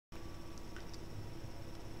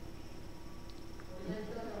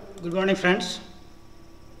Good morning, friends.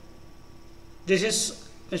 This is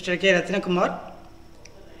Mr. K. Rathina Kumar,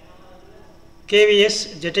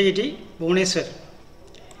 KVS JTET, Bhubaneswar.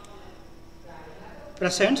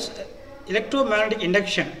 Presents electromagnetic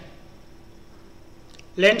induction,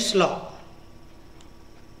 Lenz law.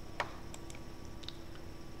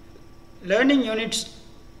 Learning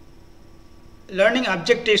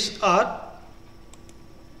objectives are: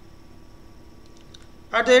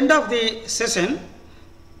 at the end of the session,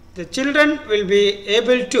 the children will be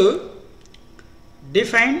able to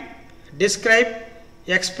define, describe,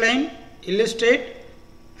 explain, illustrate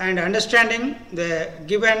and understanding the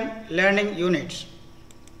given learning units.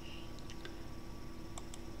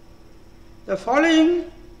 The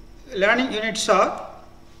following learning units are: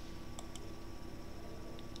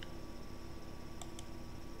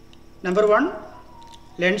 number 1,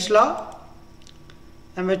 Lenz law;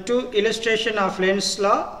 number 2, illustration of Lenz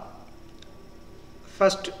law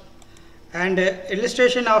first, and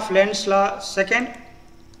illustration of Lenz law second,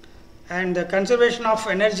 and the conservation of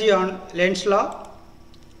energy on Lenz law,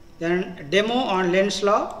 then demo on Lenz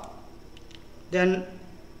law, then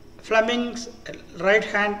Fleming's right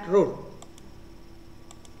hand rule.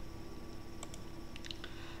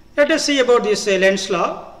 Let us see about this Lenz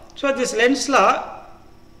law. So this Lenz law,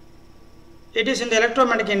 it is in the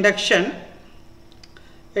electromagnetic induction.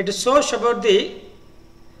 It shows about the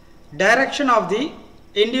direction of the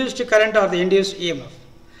induced current or the induced EMF.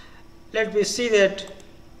 Let me see that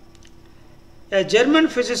a German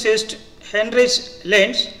physicist, Heinrich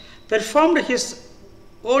Lenz, performed his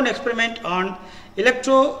own experiment on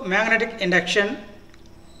electromagnetic induction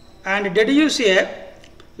and deduced a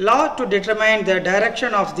law to determine the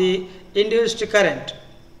direction of the induced current.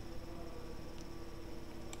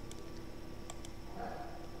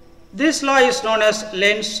 This law is known as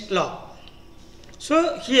Lenz law.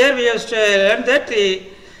 So here we have learned that the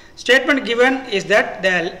statement given is that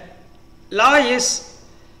the law is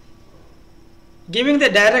giving the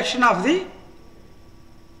direction of the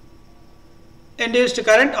induced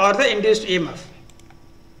current or the induced EMF.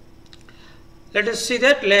 Let us see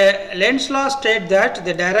that Lenz law states that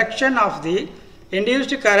the direction of the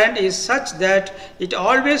induced current is such that it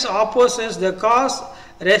always opposes the cause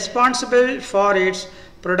responsible for its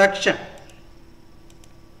production.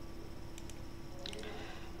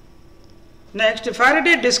 Next,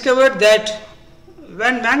 Faraday discovered that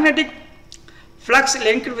when magnetic flux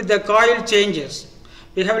linked with the coil changes,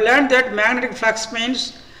 we have learned that magnetic flux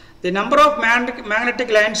means the number of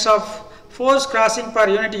magnetic lines of force crossing per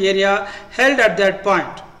unit area held at that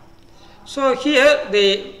point. So here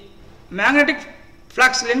the magnetic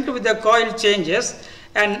flux linked with the coil changes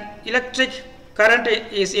and electric current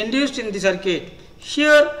is induced in the circuit.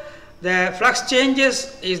 Here the flux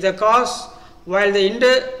changes is the cause, while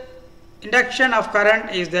the induction of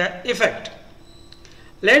current is the effect.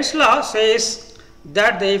 Lenz law says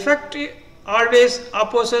that the effect always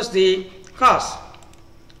opposes the cause.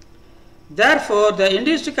 Therefore, the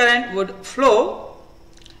induced current would flow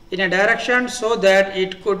in a direction so that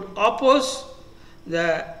it could oppose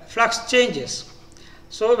the flux changes.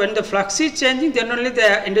 So when the flux is changing, then only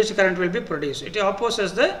the induced current will be produced. It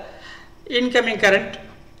opposes the incoming current.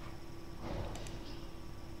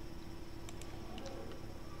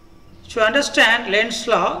 To understand Lenz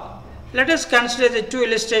law, let us consider the two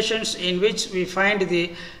illustrations in which we find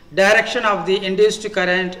the direction of the induced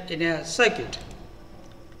current in a circuit.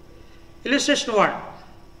 Illustration 1.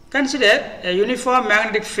 Consider a uniform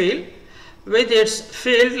magnetic field with its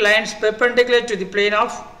field lines perpendicular to the plane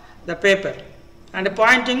of the paper and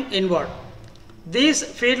pointing inward. These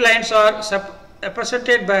field lines are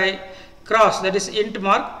represented by cross, that is int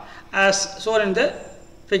mark, as shown in the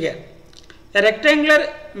figure. A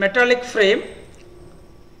rectangular metallic frame,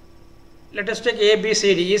 let us take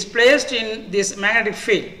ABCD, is placed in this magnetic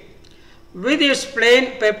field with its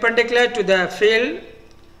plane perpendicular to the field.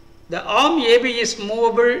 The arm AB is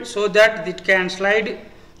movable so that it can slide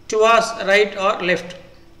towards right or left.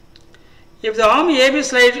 If the arm AB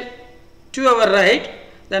slides to our right,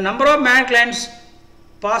 the number of magnetic lines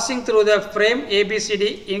passing through the frame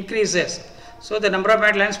ABCD increases. So the number of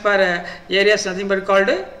magnetic lines per area is nothing but called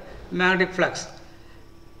magnetic flux.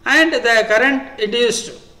 And the current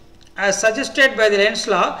induced, as suggested by the Lenz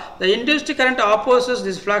law, the induced current opposes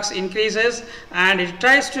this flux increases and it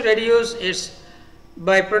tries to reduce its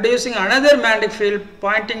by producing another magnetic field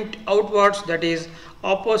pointing outwards, that is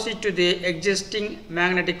opposite to the existing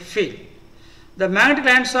magnetic field. The magnetic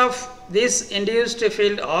lines of this induced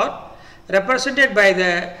field are represented by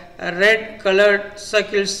the red colored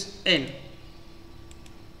circles in.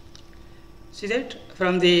 See that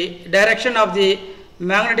from the direction of the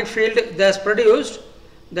magnetic field thus produced,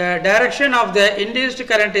 the direction of the induced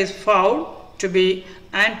current is found to be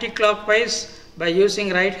anti-clockwise by using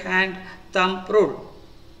right hand thumb rule.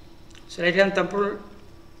 So right hand thumb rule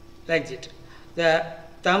like that. The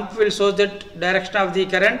thumb will show the direction of the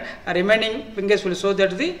current, and remaining fingers will show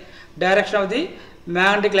that the direction of the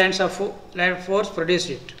magnetic lines of force produced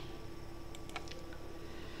it.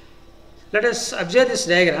 Let us observe these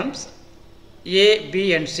diagrams A,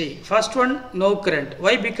 B and C. First one, no current.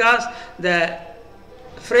 Why? Because the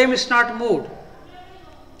frame is not moved.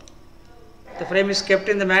 The frame is kept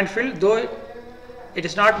in the magnetic field, though it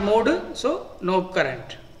is not moved, so no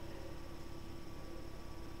current.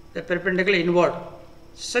 The perpendicular inward.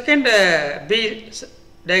 Second B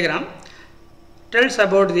diagram tells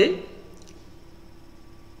about the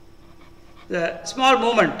small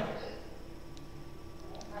movement.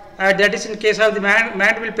 That is in case of the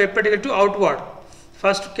magnet will perpendicular to outward.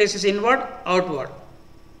 First case is inward, outward.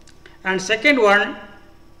 And second one,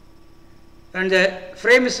 when the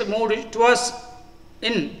frame is moved towards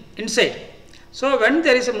inside. So when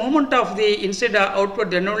there is a movement of the inside or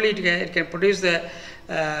outward, then only it can produce the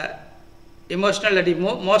emotional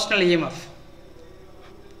EMF.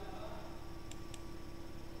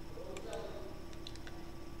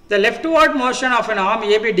 The leftward motion of an arm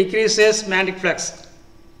AB decreases magnetic flux.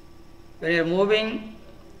 When you are moving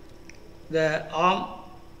the arm,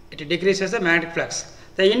 it decreases the magnetic flux.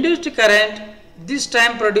 The induced current this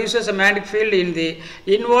time produces a magnetic field in the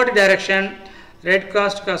inward direction, red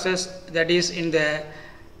crossed crosses, that is in the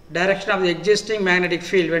direction of the existing magnetic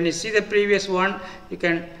field. When you see the previous one, you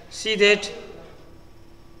can see that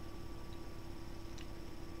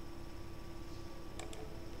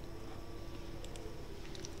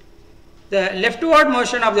the leftward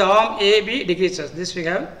motion of the arm AB decreases. This we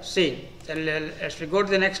have seen. As we go to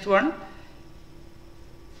the next one,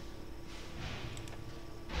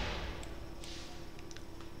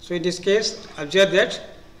 so in this case, observe that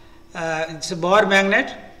it's a bar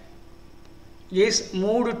magnet is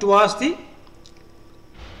moved towards the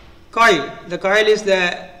coil. The coil is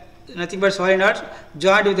nothing but solenoid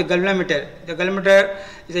joined with the galvanometer. The galvanometer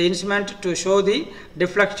is the instrument to show the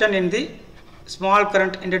deflection in the small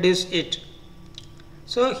current introduced it.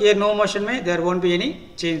 So here no motion there won't be any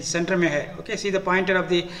change. Center may have. Okay, see the pointer of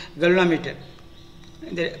the galvanometer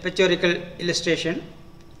in the pictorial illustration.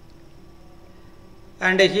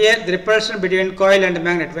 And here the repulsion between coil and the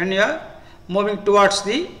magnet when you are moving towards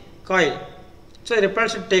the coil. So the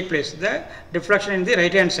repulsion take place, the deflection in the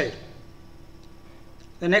right hand side.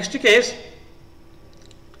 The next case,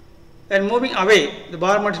 when moving away, the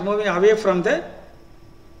bar magnet is moving away from the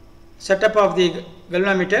setup of the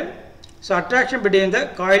galvanometer. So attraction between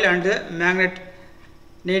the coil and the magnet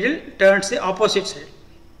needle turns the opposite side.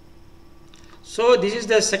 So this is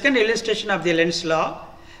the second illustration of the Lenz law.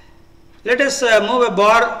 Let us move a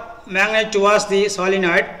bar magnet towards the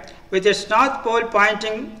solenoid with its north pole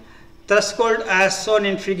pointing threshold as shown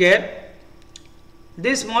in figure.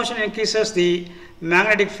 This motion increases the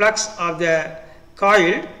magnetic flux of the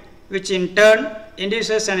coil, which in turn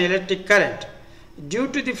induces an electric current. Due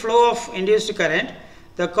to the flow of induced current,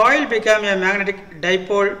 the coil becomes a magnetic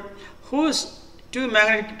dipole whose two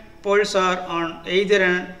magnetic poles are on either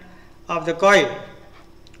end of the coil.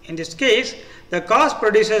 In this case, the cause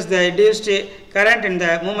produces the induced current in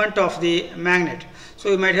the movement of the magnet. So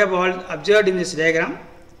you might have all observed in this diagram.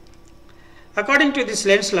 According to this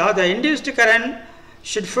Lenz law, the induced current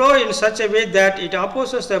should flow in such a way that it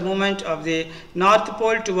opposes the movement of the north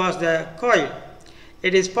pole towards the coil.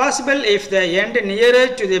 It is possible if the end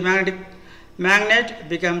nearer to the magnet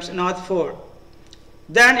becomes north pole.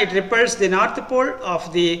 Then it repels the north pole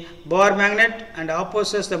of the bar magnet and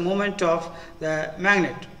opposes the movement of the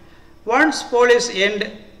magnet. Once pole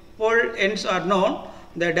ends are known,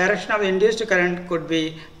 the direction of the induced current could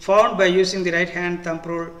be found by using the right hand thumb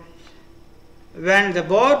rule. When the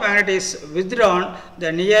bar magnet is withdrawn,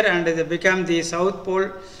 the near and they become the south pole,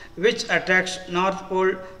 which attracts north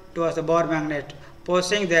pole towards the bar magnet,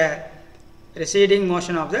 posing the receding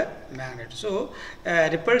motion of the magnet. So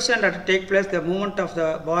repulsion that take place, the movement of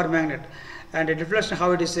the bar magnet, and the deflection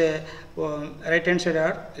how it is right hand side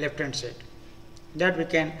or left hand side. That we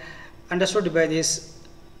can understood by this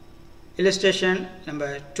illustration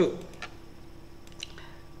number 2.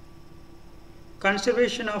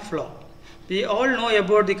 Conservation of law. We all know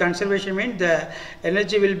about the conservation means the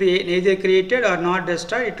energy will be neither created or not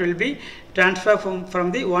destroyed, it will be transferred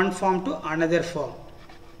from the one form to another form.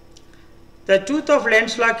 The truth of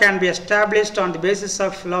Lenz law can be established on the basis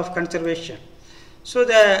of law of conservation. So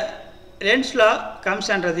the Lenz law comes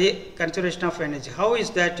under the conservation of energy. How is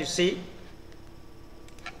that, you see?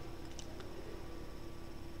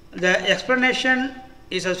 The explanation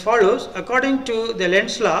is as follows. According to the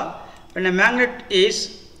Lenz law, when a magnet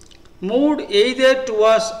is moved either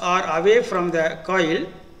towards or away from the coil,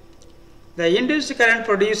 the induced current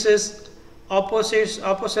produces opposites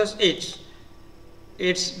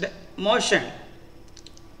its motion.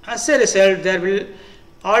 As a result, there will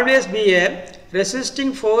always be a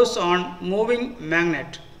resisting force on moving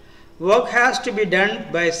magnet. Work has to be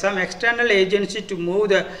done by some external agency to move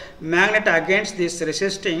the magnet against this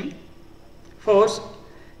resisting force.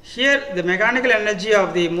 Here, the mechanical energy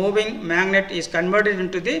of the moving magnet is converted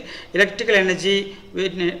into the electrical energy,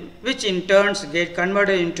 which in turn get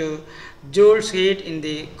converted into joules heat in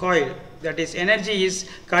the coil. That is, energy is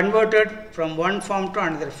converted from one form to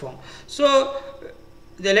another form. So,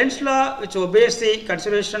 the Lenz law, which obeys the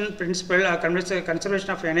conservation principle or conservation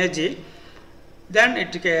of energy, then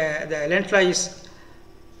the Lenz law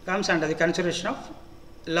comes under the conservation of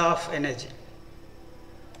law of energy.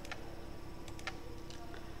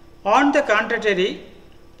 On the contrary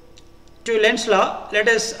to Lenz law, let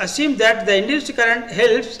us assume that the induced current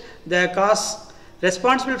helps the cause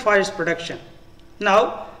responsible for its production.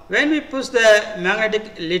 Now, when we push the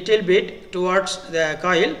magnetic little bit towards the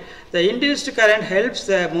coil, the induced current helps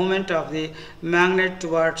the movement of the magnet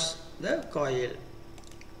towards the coil.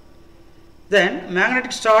 Then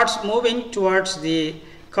magnet starts moving towards the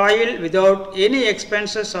coil without any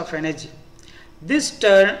expenses of energy. This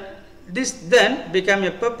then becomes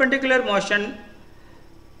a perpendicular machine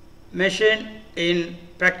in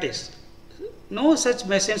practice. No such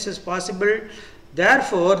machines is possible.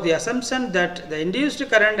 Therefore, the assumption that the induced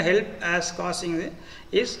current help as causing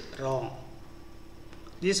is wrong.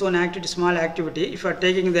 This one small activity. If you are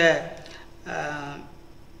taking the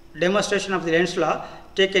demonstration of the Lenz law,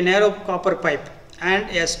 take a narrow copper pipe and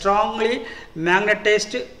a strongly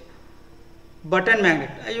magnetized button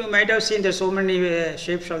magnet. You might have seen there so many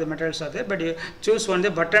shapes of the metals are there, but you choose one,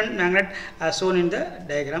 the button magnet as shown in the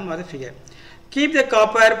diagram or the figure. Keep the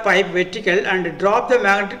copper pipe vertical and drop the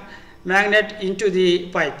magnet into the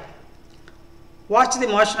pipe. Watch the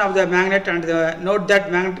motion of the magnet and note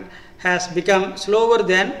that magnet has become slower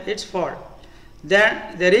than its fall.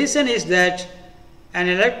 Then the reason is that an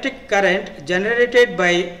electric current generated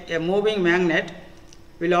by a moving magnet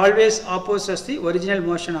will always oppose the original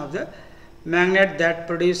motion of the magnet that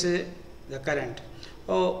produces the current.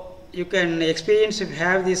 Oh, you can experience if you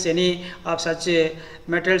have this any of such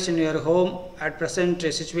metals in your home at present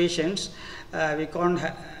situations. We can't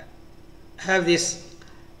have this.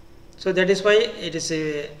 So that is why it is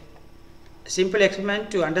a simple experiment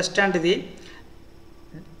to understand the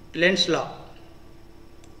Lenz law.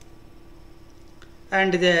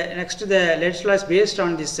 And next the Lenz law is based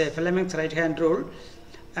on this Fleming's right hand rule,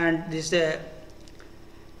 and this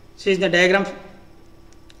see the diagram.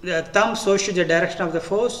 The thumb shows you the direction of the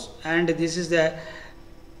force, and this is the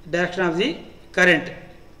direction of the current.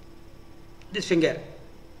 This finger,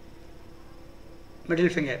 middle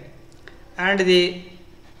finger, and the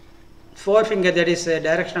forefinger, that is the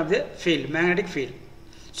direction of the field, magnetic field.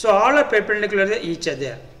 So all are perpendicular to each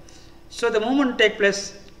other. So the movement takes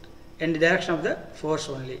place in the direction of the force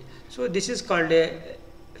only. So this is called a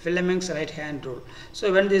Fleming's right hand rule.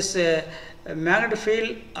 So when this magnetic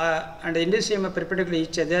field and the induced EMF are perpendicular to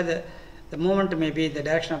each other, the movement may be the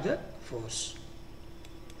direction of the force,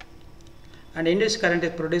 and induced current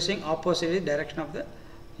is producing opposite direction of the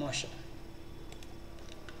motion.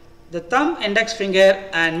 The thumb, index finger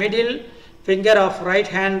and middle finger of right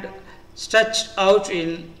hand stretched out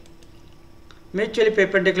in mutually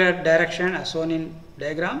perpendicular direction as shown in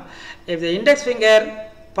diagram. If the index finger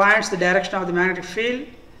points the direction of the magnetic field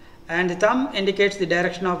and the thumb indicates the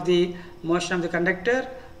direction of the motion of the conductor,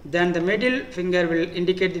 then the middle finger will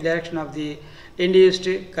indicate the direction of the induced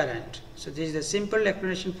current. So this is the simple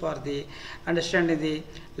explanation for the understanding the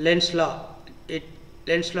Lenz law.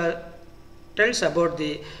 Lenz law tells about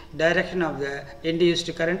the direction of the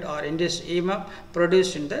induced current or induced EMF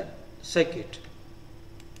produced in the circuit.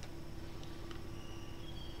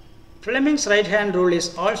 Fleming's right hand rule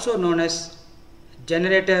is also known as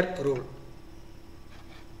generator rule.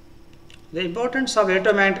 The importance of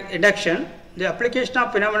electromagnetic induction. The application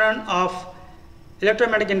of phenomenon of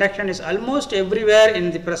electromagnetic induction is almost everywhere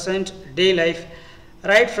in the present day life,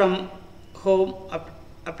 right from home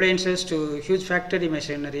appliances to huge factory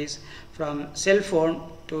machineries, from cell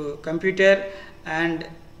phone to computer and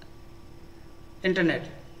internet.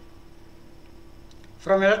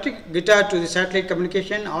 From electric guitar to the satellite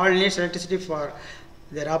communication, all needs electricity for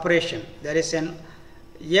their operation. There is an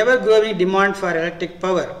ever-growing demand for electric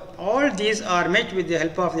power. All these are met with the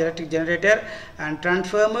help of the electric generator and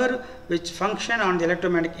transformer, which function on the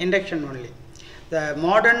electromagnetic induction only. The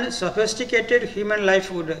modern sophisticated human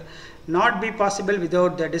life would not be possible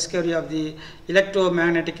without the discovery of the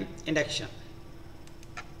electromagnetic induction.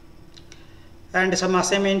 And some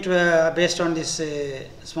assignment based on this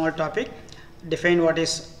small topic. Define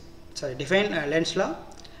Lenz law.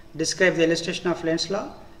 Describe the illustration of Lenz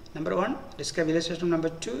law. Number 1. Describe the illustration. Number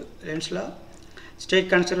 2. Lenz law. State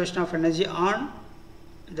conservation of energy on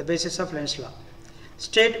the basis of Lenz law.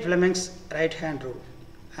 State Fleming's right hand rule.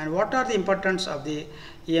 And what are the importance of the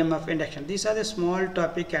EMF induction? These are the small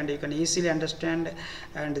topic, and you can easily understand,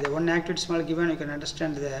 and the one activity small given, you can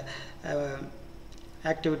understand the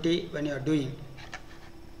activity when you are doing.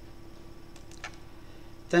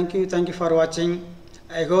 Thank you for watching.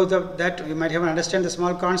 I hope that you might have understand the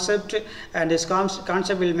small concept, and this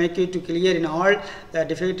concept will make you to clear in all the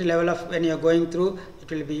difficulty level of when you are going through. It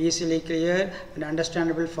will be easily clear and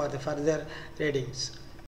understandable for the further readings.